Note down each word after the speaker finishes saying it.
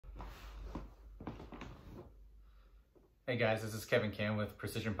Hey guys, this is Kevin Cam with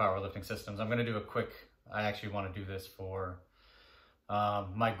Precision Powerlifting Systems. I'm going to do a quick, I actually want to do this for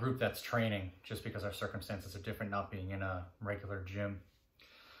my group that's training, just because our circumstances are different, not being in a regular gym.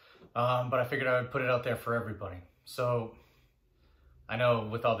 But I figured I would put it out there for everybody. So I know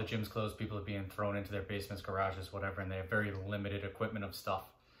with all the gyms closed, people are being thrown into their basements, garages, whatever, and they have very limited equipment of stuff.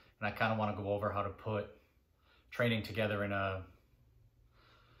 And I kind of want to go over how to put training together in a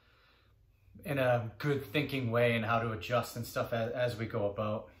good thinking way and how to adjust and stuff as we go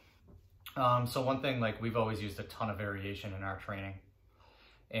about. So one thing, like, we've always used a ton of variation in our training,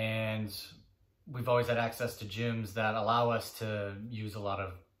 and we've always had access to gyms that allow us to use a lot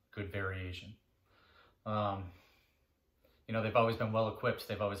of good variation. You know, they've always been well equipped.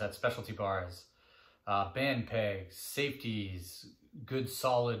 They've always had specialty bars, band pegs, safeties, good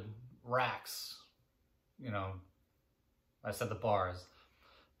solid racks. You know, I said the bars,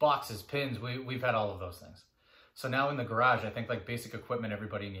 boxes, pins, we've had all of those things. So now in the garage, I think, like, basic equipment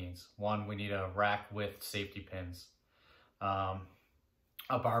everybody needs. One, we need a rack with safety pins, a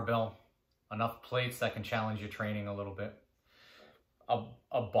barbell, enough plates that can challenge your training a little bit.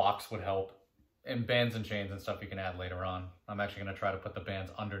 A box would help, and bands and chains and stuff you can add later on. I'm actually going to try to put the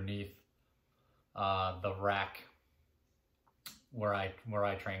bands underneath the rack where I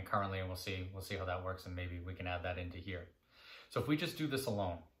train currently, and we'll see how that works, and maybe we can add that into here. So if we just do this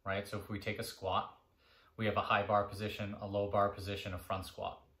alone, right? So if we take a squat, we have a high bar position, a low bar position, a front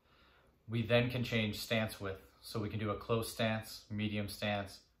squat. We then can change stance width. So we can do a close stance, medium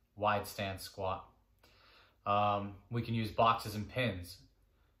stance, wide stance squat. We can use boxes and pins.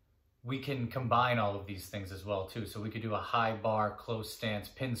 We can combine all of these things as well too. So we could do a high bar, close stance,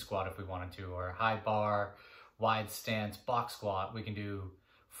 pin squat if we wanted to, or a high bar, wide stance, box squat. We can do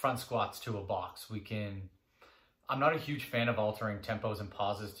front squats to a box. I'm not a huge fan of altering tempos and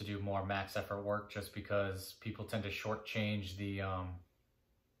pauses to do more max effort work, just because people tend to shortchange the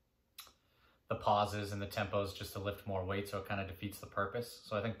pauses and the tempos just to lift more weight, so it kind of defeats the purpose.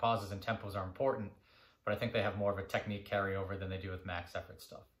 So I think pauses and tempos are important, but I think they have more of a technique carryover than they do with max effort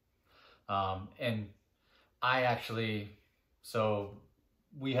stuff. And so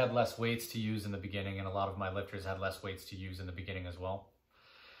we had less weights to use in the beginning, and a lot of my lifters had less weights to use in the beginning as well.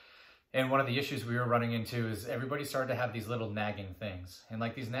 And one of the issues we were running into is everybody started to have these little nagging things. And,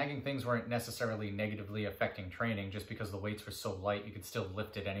 like, these nagging things weren't necessarily negatively affecting training, just because the weights were so light, you could still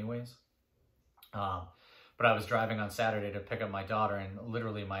lift it anyways. But I was driving on Saturday to pick up my daughter, and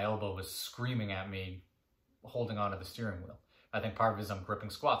literally my elbow was screaming at me, holding onto the steering wheel. I think part of it is I'm gripping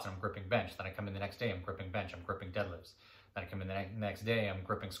squats and I'm gripping bench. Then I come in the next day, I'm gripping bench, I'm gripping deadlifts. Then I come in the next day, I'm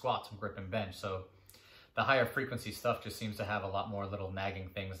gripping squats, I'm gripping bench. So the higher frequency stuff just seems to have a lot more little nagging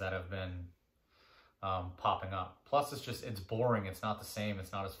things that have been popping up. Plus, it's boring. It's not the same.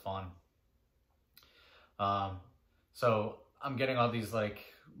 It's not as fun. So I'm getting all these, like,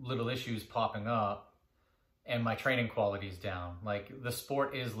 little issues popping up, and my training quality is down. Like, the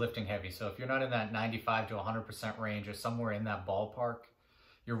sport is lifting heavy. So if you're not in that 95 to 100% range, or somewhere in that ballpark,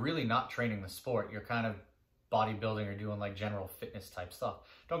 you're really not training the sport. You're kind of bodybuilding or doing, like, general fitness type stuff.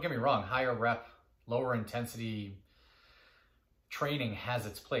 Don't get me wrong. Higher rep, lower intensity training has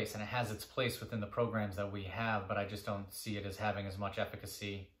its place, and it has its place within the programs that we have, but I just don't see it as having as much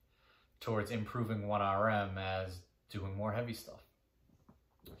efficacy towards improving 1RM as doing more heavy stuff.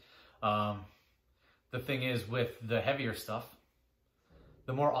 The thing is, with the heavier stuff,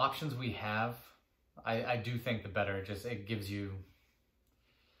 the more options we have, I do think the better. It just gives you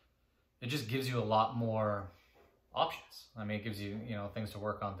a lot more options. I mean, it gives you, things to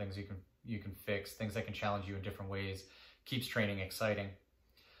work on, things you can fix, things that can challenge you in different ways, keeps training exciting.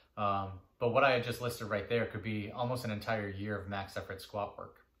 But what I had just listed right there could be almost an entire year of max effort squat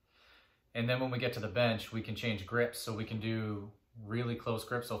work. And then when we get to the bench, we can change grips. So we can do really close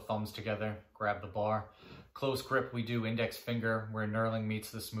grip, so thumbs together, grab the bar. Close grip, we do index finger where knurling meets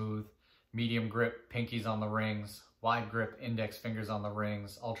the smooth. Medium grip, pinkies on the rings. Wide grip, index fingers on the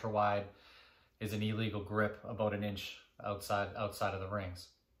rings. Ultra wide is an illegal grip, about an inch outside of the rings.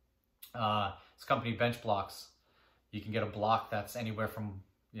 It's company bench blocks. You can get a block that's anywhere from,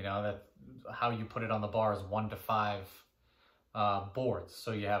 how you put it on the bar is 1 to 5 boards.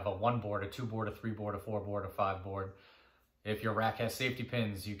 So you have a 1 board, a 2 board, a 3 board, a 4 board, a 5 board. If your rack has safety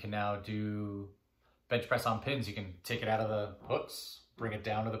pins, you can now do bench press on pins. You can take it out of the hooks, bring it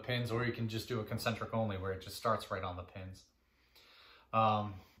down to the pins, or you can just do a concentric only where it just starts right on the pins.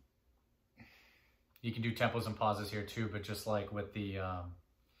 You can do tempos and pauses here too, but just like with the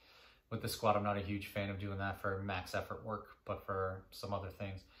squat, I'm not a huge fan of doing that for max effort work, but for some other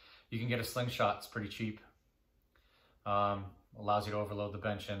things. You can get a slingshot, it's pretty cheap. Allows you to overload the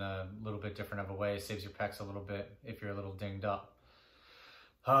bench in a little bit different of a way, saves your pecs a little bit if you're a little dinged up.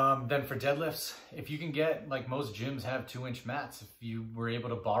 Then for deadlifts, if you can get, like most gyms have 2-inch mats, if you were able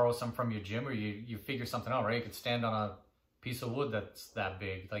to borrow some from your gym, or you figure something out, right? You could stand on a piece of wood that's that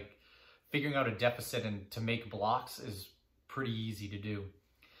big. Like figuring out a deficit and to make blocks is pretty easy to do.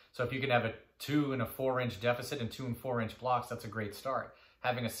 So if you can have a 2 and a 4-inch deficit and 2 and 4-inch blocks, that's a great start.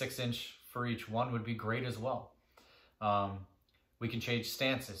 Having a 6-inch for each one would be great as well. We can change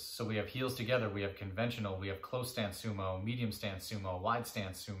stances. So we have heels together, we have conventional, we have close stance sumo, medium stance sumo, wide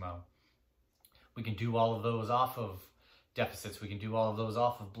stance sumo. We can do all of those off of deficits. We can do all of those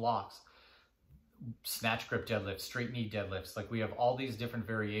off of blocks. Snatch grip deadlifts, straight knee deadlifts. Like we have all ththese different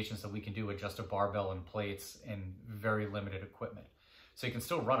variations that we can do with just a barbell and plates and very limited equipment. So you can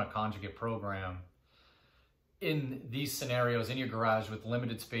still run a conjugate program in these scenarios in your garage with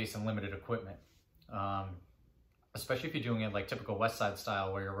limited space and limited equipment. Especially if you're doing it like typical West Side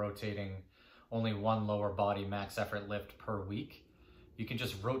style where you're rotating only one lower body max effort lift per week. You can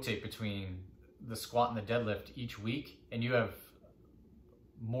just rotate between the squat and the deadlift each week, and you have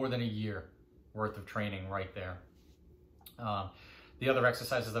more than a year worth of training right there. The other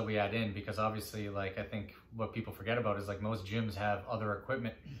exercises that we add in, because obviously, like, I think what people forget about is like most gyms have other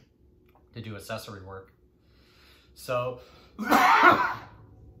equipment to do accessory work. So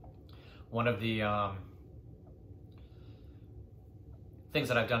one of the things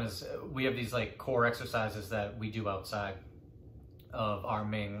that I've done is we have these like core exercises that we do outside of our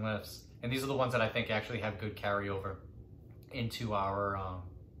main lifts. And these are the ones that I think actually have good carryover into our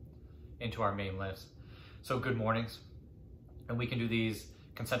main lifts. So good mornings. And we can do these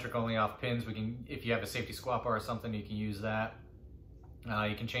concentric only off pins. We can, if you have a safety squat bar or something, you can use that.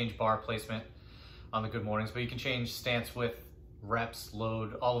 You can change bar placement on the good mornings, but you can change stance width, reps,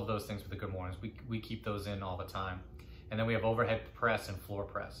 load, all of those things with the good mornings. We keep those in all the time. And then we have overhead press and floor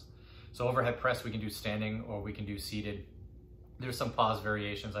press. So overhead press, we can do standing or we can do seated. There's some pause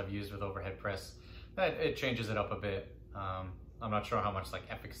variations I've used with overhead press. It changes it up a bit. I'm not sure how much like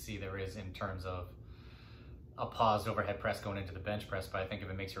efficacy there is in terms of a paused overhead press going into the bench press, but I think if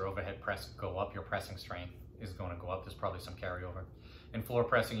it makes your overhead press go up, your pressing strength is going to go up. There's probably some carryover. In floor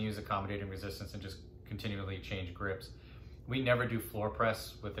pressing, you use accommodating resistance and just continually change grips. We never do floor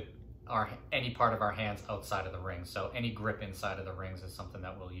press with any part of our hands outside of the ring. So any grip inside of the rings is something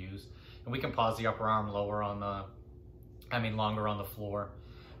that we'll use. And we can pause the upper arm longer on the floor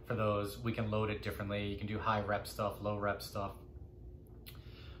for those. We can load it differently. You can do high rep stuff, low rep stuff.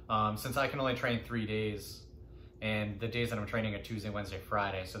 Since I can only train 3 days, and the days that I'm training are Tuesday, Wednesday,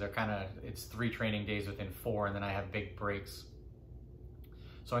 Friday, so it's 3 training days within 4, and then I have big breaks.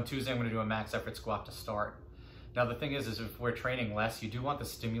 So on Tuesday, I'm gonna do a max effort squat to start. Now the thing is if we're training less, you do want the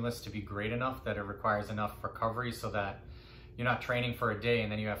stimulus to be great enough that it requires enough recovery so that you're not training for a day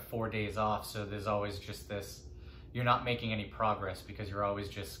and then you have 4 days off. So there's always just this, you're not making any progress because you're always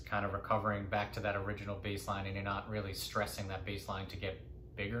just kind of recovering back to that original baseline and you're not really stressing that baseline to get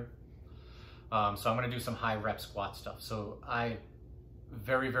bigger. So I'm gonna do some high rep squat stuff. So I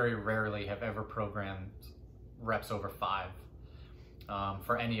very, very rarely have ever programmed reps over 5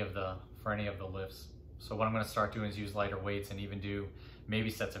 for any of the lifts. So what I'm gonna start doing is use lighter weights and even do maybe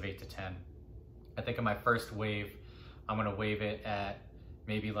sets of 8 to 10. I think in my first wave, I'm gonna wave it at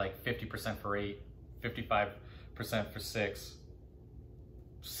maybe like 50% for 8, 55% for 6,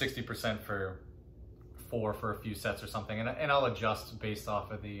 60% for 4 for a few sets or something. And I'll adjust based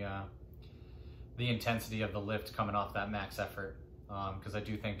off of the intensity of the lift coming off that max effort. Because I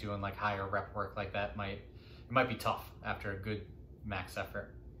do think doing like higher rep work like that might be tough after a good max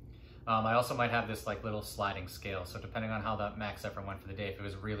effort. I also might have this like little sliding scale. So depending on how that max effort went for the day, if it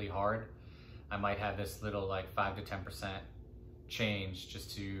was really hard, I might have this little like 5 to 10% change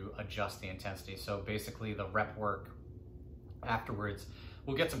just to adjust the intensity. So basically the rep work afterwards,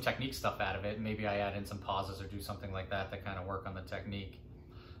 we'll get some technique stuff out of it. Maybe I add in some pauses or do something like that kind of work on the technique.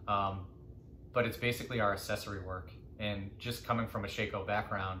 But it's basically our accessory work. And just coming from a Shako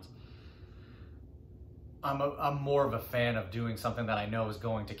background, I'm more of a fan of doing something that I know is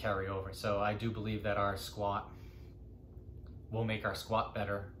going to carry over. So I do believe that our squat will make our squat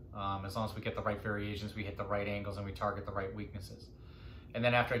better as long as we get the right variations, we hit the right angles, and we target the right weaknesses. And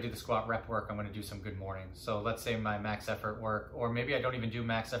then after I do the squat rep work, I'm going to do some good mornings. So let's say my max effort work, or maybe I don't even do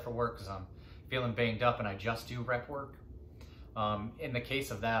max effort work because I'm feeling banged up and I just do rep work. In the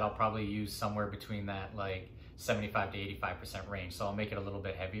case of that, I'll probably use somewhere between that like 75 to 85% range. So I'll make it a little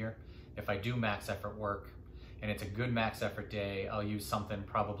bit heavier. If I do max effort work and it's a good max effort day, I'll use something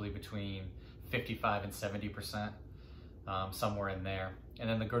probably between 55 and 70%, somewhere in there. And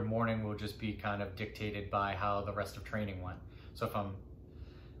then the good morning will just be kind of dictated by how the rest of training went. So if I'm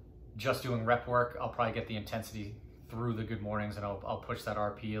just doing rep work, I'll probably get the intensity through the good mornings and I'll push that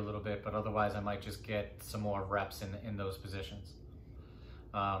RP a little bit, but otherwise I might just get some more reps in those positions.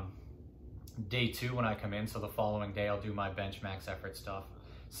 Day 2 when I come in, so the following day I'll do my bench max effort stuff.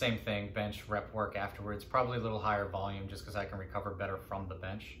 Same thing, bench rep work afterwards, probably a little higher volume just because I can recover better from the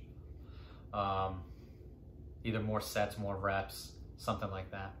bench. Either more sets, more reps, something like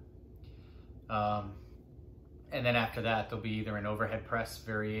that. And then after that, there'll be either an overhead press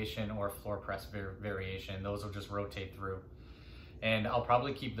variation or a floor press variation. Those will just rotate through. And I'll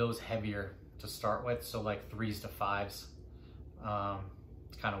probably keep those heavier to start with, so like 3s to 5s.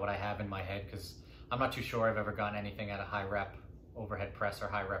 It's kind of what I have in my head because I'm not too sure I've ever gotten anything at a high rep overhead press or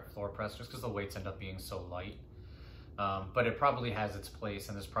high rep floor press just because the weights end up being so light. But it probably has its place,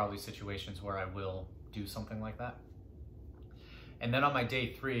 and there's probably situations where I will do something like that. And then on my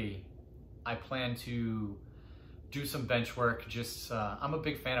day 3, I plan to do some bench work. Just I'm a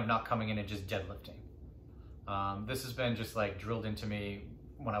big fan of not coming in and just deadlifting. This has been just like drilled into me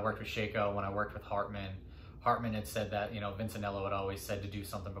when I worked with Shaco, when I worked with Hartman. Hartman had said that, Vincenello had always said to do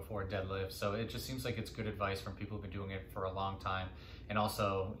something before deadlift. So it just seems like it's good advice from people who've been doing it for a long time. And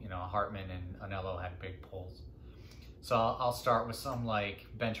also, Hartman and Anello had big pulls. So I'll start with some like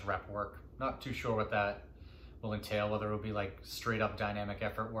bench rep work. Not too sure what that will entail, whether it'll be like straight up dynamic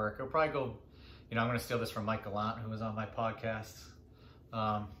effort work. It'll probably go, I'm going to steal this from Mike Gallant, who was on my podcast.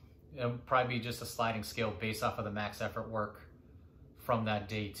 It'll probably be just a sliding scale based off of the max effort work from that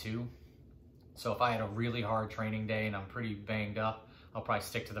day 2. So if I had a really hard training day and I'm pretty banged up, I'll probably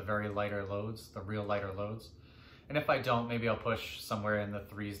stick to the very lighter loads, the real lighter loads. And if I don't, maybe I'll push somewhere in the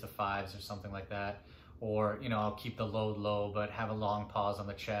 3s to 5s or something like that. Or, I'll keep the load low, but have a long pause on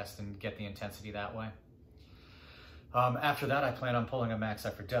the chest and get the intensity that way. After that, I plan on pulling a max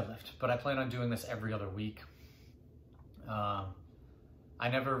effort deadlift, but I plan on doing this every other week. I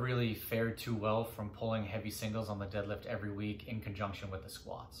never really fared too well from pulling heavy singles on the deadlift every week in conjunction with the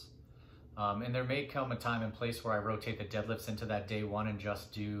squats. And there may come a time and place where I rotate the deadlifts into that day 1 and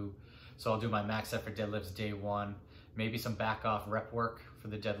just so I'll do my max effort deadlifts day 1, maybe some back off rep work for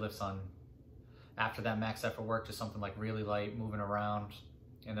the deadlifts after that max effort work, just something like really light, moving around,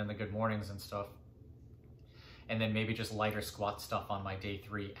 and then the good mornings and stuff. And then maybe just lighter squat stuff on my day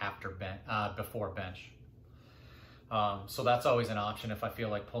 3 before bench. So that's always an option if I feel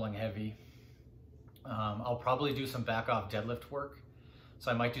like pulling heavy. I'll probably do some back off deadlift work. So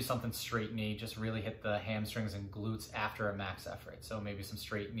I might do something straight knee, just really hit the hamstrings and glutes after a max effort. So maybe some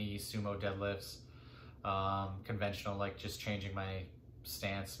straight knee sumo deadlifts, conventional, like just changing my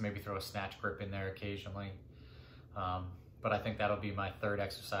stance, maybe throw a snatch grip in there occasionally. But I think that'll be my 3rd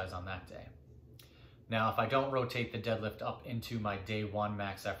exercise on that day. Now, if I don't rotate the deadlift up into my day 1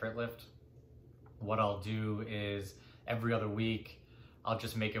 max effort lift, what I'll do is every other week, I'll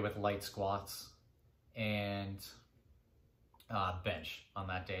just make it with light squats and bench on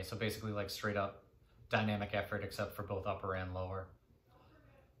that day. So basically like straight up dynamic effort, except for both upper and lower.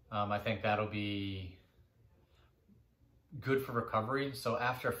 I think that'll be good for recovery. So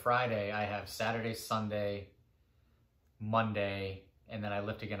after Friday, I have Saturday, Sunday, Monday, and then I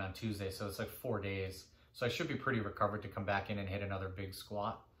lift again on Tuesday. So it's like 4 days. So I should be pretty recovered to come back in and hit another big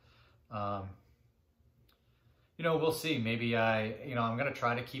squat. We'll see. Maybe I'm going to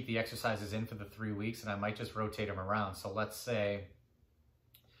try to keep the exercises in for the 3 weeks, and I might just rotate them around. So let's say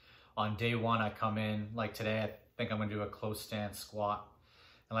on day 1, I come in, like today, I think I'm going to do a close stance squat.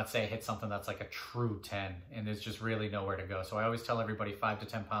 And let's say I hit something that's like a true 10, and there's just really nowhere to go. So I always tell everybody 5 to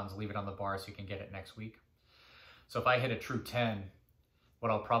 10 pounds, leave it on the bar so you can get it next week. So if I hit a true 10,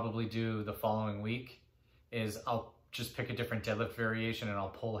 what I'll probably do the following week is I'll just pick a different deadlift variation and I'll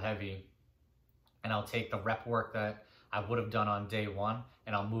pull heavy. And I'll take the rep work that I would have done on day 1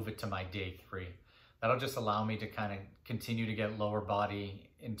 and I'll move it to my day 3. That'll just allow me to kind of continue to get lower body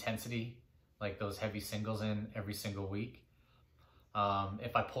intensity, like those heavy singles in every single week.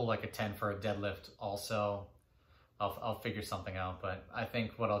 If I pull like a 10 for a deadlift also, I'll figure something out. But I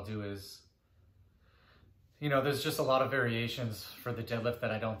think what I'll do is, there's just a lot of variations for the deadlift that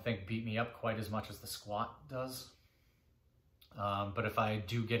I don't think beat me up quite as much as the squat does. But if I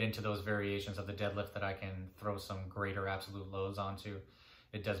do get into those variations of the deadlift that I can throw some greater absolute loads onto,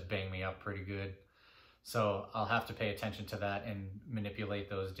 it does bang me up pretty good. So I'll have to pay attention to that and manipulate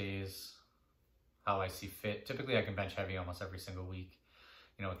those days how I see fit. Typically I can bench heavy almost every single week,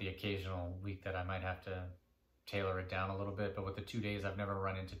 with the occasional week that I might have to tailor it down a little bit. But with the 2 days, I've never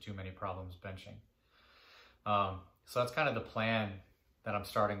run into too many problems benching. So that's kind of the plan that I'm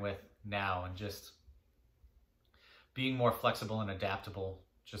starting with now, and just being more flexible and adaptable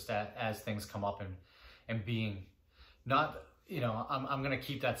just as things come up, and being not, I'm going to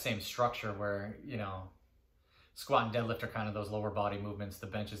keep that same structure where, squat and deadlift are kind of those lower body movements. The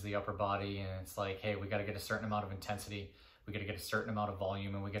bench is the upper body. And it's like, hey, we got to get a certain amount of intensity. We got to get a certain amount of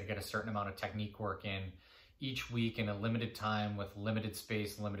volume, and we got to get a certain amount of technique work in each week in a limited time with limited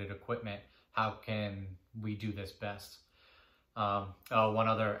space, limited equipment. How can we do this best? One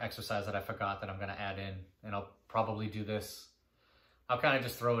other exercise that I forgot that I'm going to add in, and I'll probably do this. I'll kind of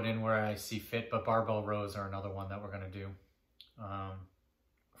just throw it in where I see fit, but barbell rows are another one that we're going to do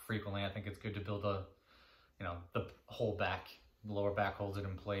frequently. I think it's good to build the whole back, the lower back holds it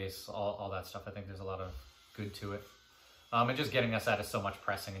in place, all that stuff. I think there's a lot of good to it. And just getting us out of so much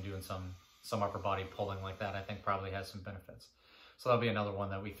pressing and doing some upper body pulling like that, I think probably has some benefits. So that'll be another one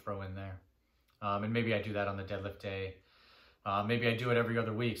that we throw in there. And maybe I do that on the deadlift day. Maybe I do it every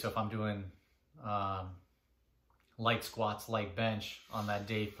other week. So if I'm doing light squats, light bench on that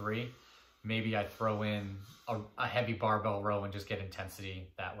day 3, maybe I throw in a heavy barbell row and just get intensity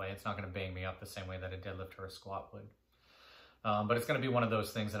that way. It's not going to bang me up the same way that a deadlift or a squat would. But it's going to be one of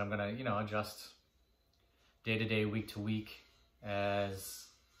those things that I'm going to, adjust day to day, week to week as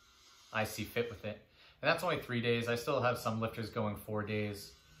I see fit with it. And that's only 3 days. I still have some lifters going 4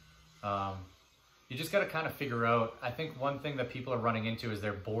 days. You just got to kind of figure out, I think one thing that people are running into is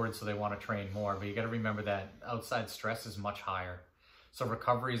they're bored, so they want to train more, but you got to remember that outside stress is much higher. So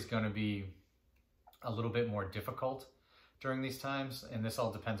recovery is going to be a little bit more difficult during these times. And this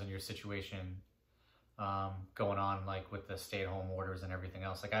all depends on your situation going on, like with the stay-at-home orders and everything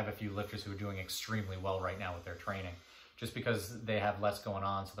else. Like I have a few lifters who are doing extremely well right now with their training, just because they have less going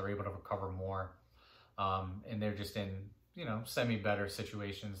on, so they're able to recover more. And they're just in, semi-better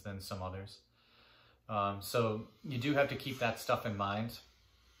situations than some others. So you do have to keep that stuff in mind.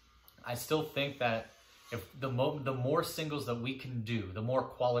 I still think that if the more singles that we can do, the more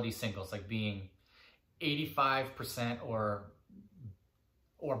quality singles, like being 85% or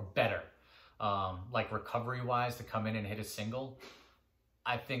better, like recovery-wise, to come in and hit a single,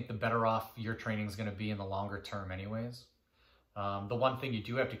 I think the better off your training is going to be in the longer term anyways. The one thing you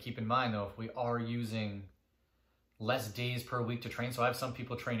do have to keep in mind, though, if we are using less days per week to train, so I have some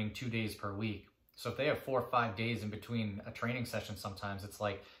people training 2 days per week. So if they have 4 or 5 days in between a training session, sometimes it's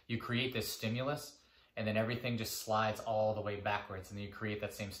like you create this stimulus and then everything just slides all the way backwards, and then you create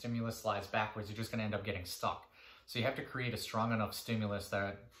that same stimulus, slides backwards. You're just going to end up getting stuck. So you have to create a strong enough stimulus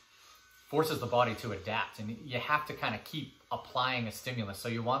that forces the body to adapt, and you have to kind of keep applying a stimulus. So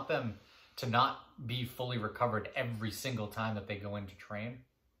you want them to not be fully recovered every single time that they go in to train.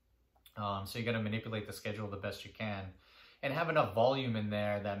 So you got to manipulate the schedule the best you can and have enough volume in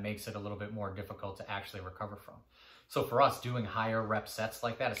there that makes it a little bit more difficult to actually recover from. So for us, doing higher rep sets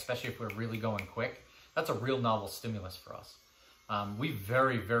like that, especially if we're really going quick, that's a real novel stimulus for us. We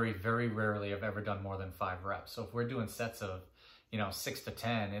very, very, very rarely have ever done more than 5 reps. So if we're doing sets of, 6 to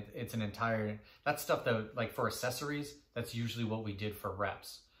 10, it's an entire, that's stuff that, like for accessories, that's usually what we did for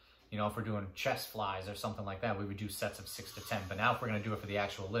reps. If we're doing chest flies or something like that, we would do sets of 6 to 10. But now if we're going to do it for the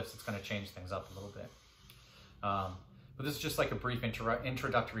actual lifts, it's going to change things up a little bit. But this is just like a brief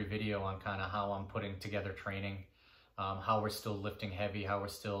introductory video on kind of how I'm putting together training, how we're still lifting heavy, how we're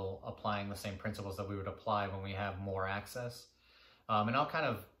still applying the same principles that we would apply when we have more access. And I'll kind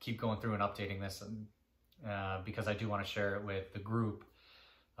of keep going through and updating this because I do want to share it with the group.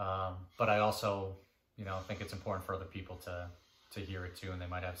 But I also, think it's important for other people to hear it too, and they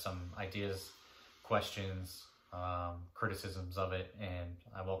might have some ideas, questions, criticisms of it, and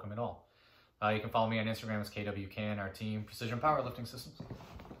I welcome it all. You can follow me on Instagram as KWKN, our team, Precision Powerlifting Systems.